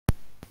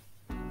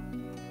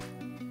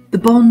The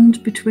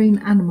bond between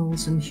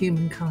animals and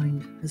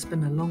humankind has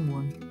been a long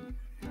one.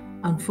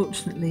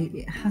 Unfortunately,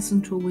 it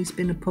hasn't always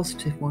been a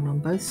positive one on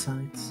both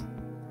sides.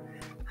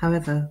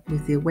 However,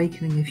 with the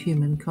awakening of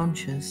human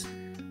conscience,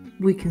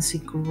 we can see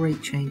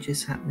great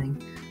changes happening,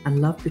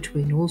 and love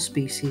between all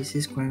species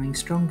is growing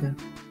stronger.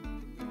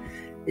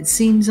 It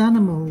seems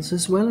animals,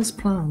 as well as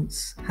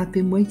plants, have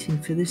been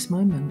waiting for this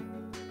moment.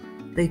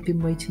 They've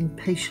been waiting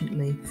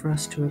patiently for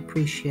us to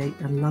appreciate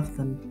and love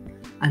them,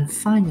 and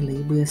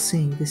finally we are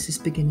seeing this is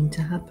beginning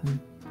to happen.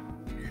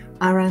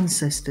 Our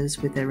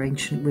ancestors, with their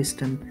ancient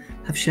wisdom,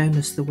 have shown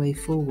us the way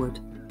forward,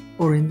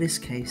 or in this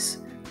case,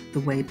 the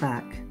way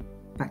back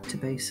to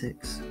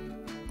basics.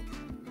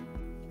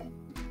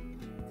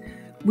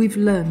 We've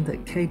learned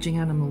that caging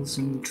animals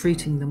and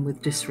treating them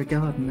with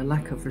disregard and a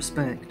lack of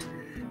respect,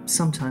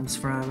 sometimes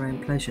for our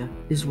own pleasure,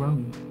 is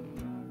wrong.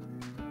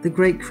 The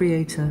great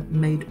Creator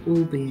made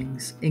all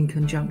beings in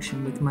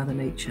conjunction with Mother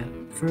Nature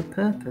for a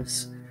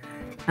purpose,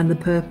 and the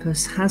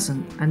purpose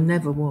hasn't and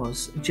never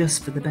was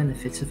just for the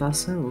benefit of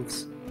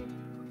ourselves.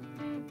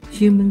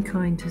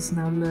 Humankind has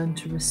now learned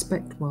to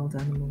respect wild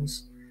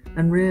animals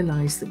and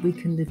realise that we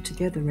can live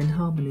together in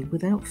harmony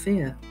without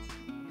fear.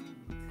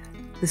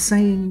 The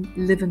saying,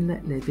 "live and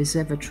let live," is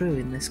ever true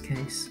in this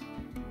case.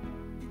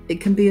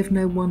 It can be of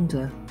no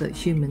wonder that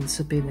humans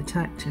have been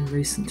attacked in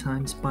recent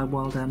times by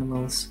wild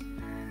animals.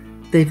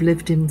 They've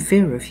lived in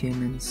fear of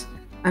humans,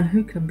 and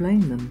who can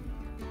blame them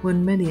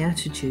when many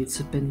attitudes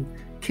have been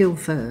kill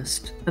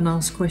first and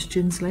ask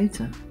questions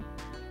later?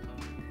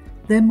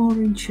 They're more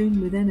in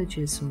tune with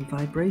energies and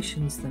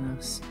vibrations than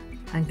us,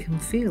 and can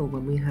feel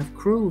when we have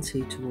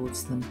cruelty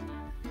towards them,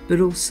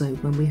 but also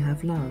when we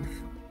have love.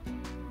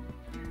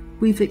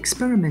 We've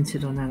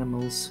experimented on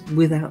animals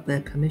without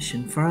their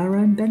permission for our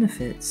own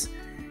benefits,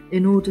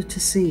 in order to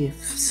see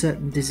if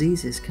certain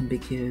diseases can be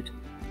cured.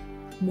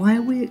 Why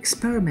are we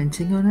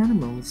experimenting on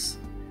animals?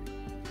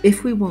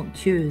 If we want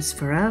cures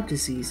for our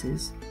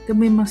diseases, then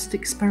we must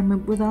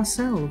experiment with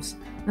ourselves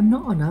and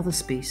not on other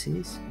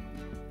species.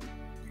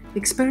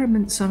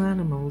 Experiments on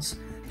animals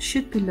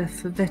should be left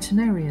for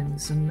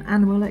veterinarians and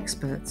animal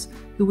experts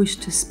who wish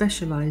to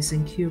specialise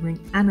in curing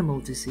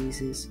animal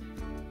diseases,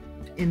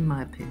 in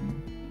my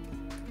opinion.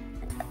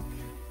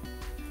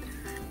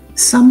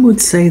 Some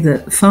would say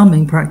that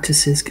farming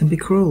practices can be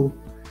cruel,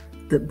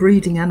 that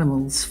breeding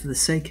animals for the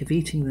sake of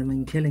eating them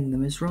and killing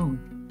them is wrong.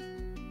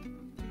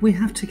 We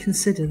have to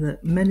consider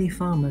that many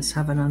farmers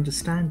have an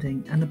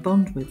understanding and a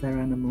bond with their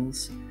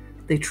animals.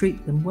 They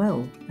treat them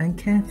well and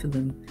care for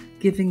them,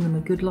 giving them a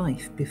good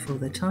life before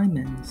their time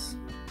ends.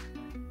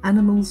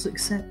 Animals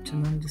accept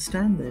and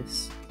understand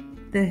this.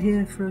 They're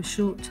here for a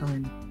short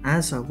time,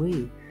 as are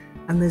we,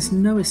 and there's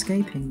no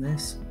escaping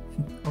this,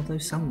 although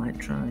some might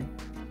try.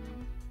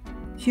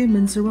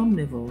 Humans are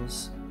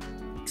omnivores,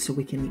 so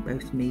we can eat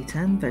both meat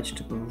and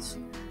vegetables.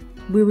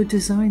 We were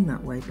designed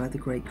that way by the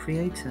great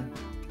Creator.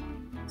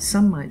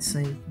 Some might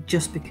say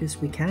just because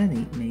we can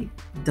eat meat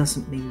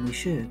doesn't mean we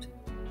should.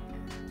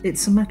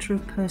 It's a matter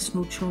of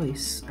personal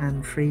choice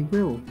and free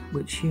will,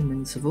 which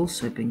humans have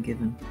also been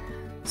given,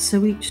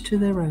 so each to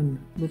their own,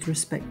 with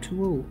respect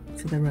to all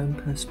for their own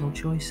personal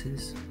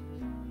choices.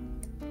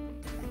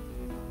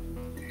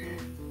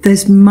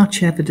 There's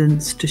much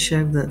evidence to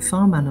show that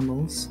farm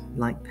animals,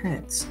 like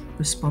pets,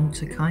 respond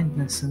to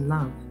kindness and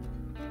love.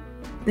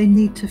 They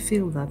need to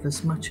feel love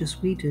as much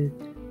as we do,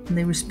 and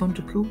they respond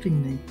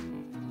accordingly.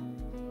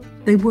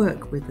 They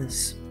work with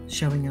us,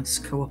 showing us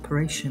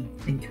cooperation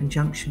in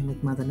conjunction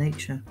with Mother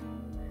Nature.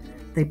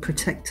 They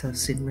protect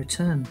us in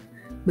return,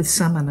 with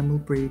some animal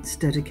breeds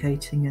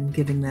dedicating and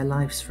giving their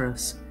lives for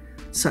us,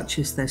 such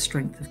as their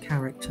strength of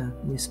character,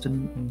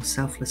 wisdom and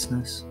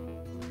selflessness.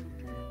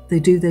 They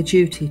do their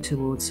duty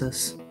towards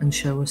us and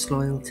show us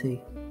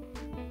loyalty.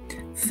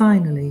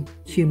 Finally,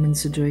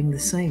 humans are doing the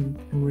same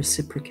and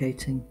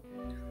reciprocating.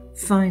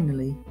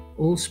 Finally,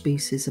 all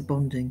species are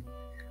bonding,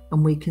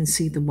 and we can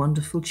see the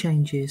wonderful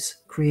changes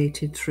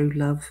created through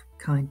love,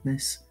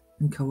 kindness,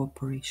 and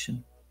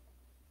cooperation.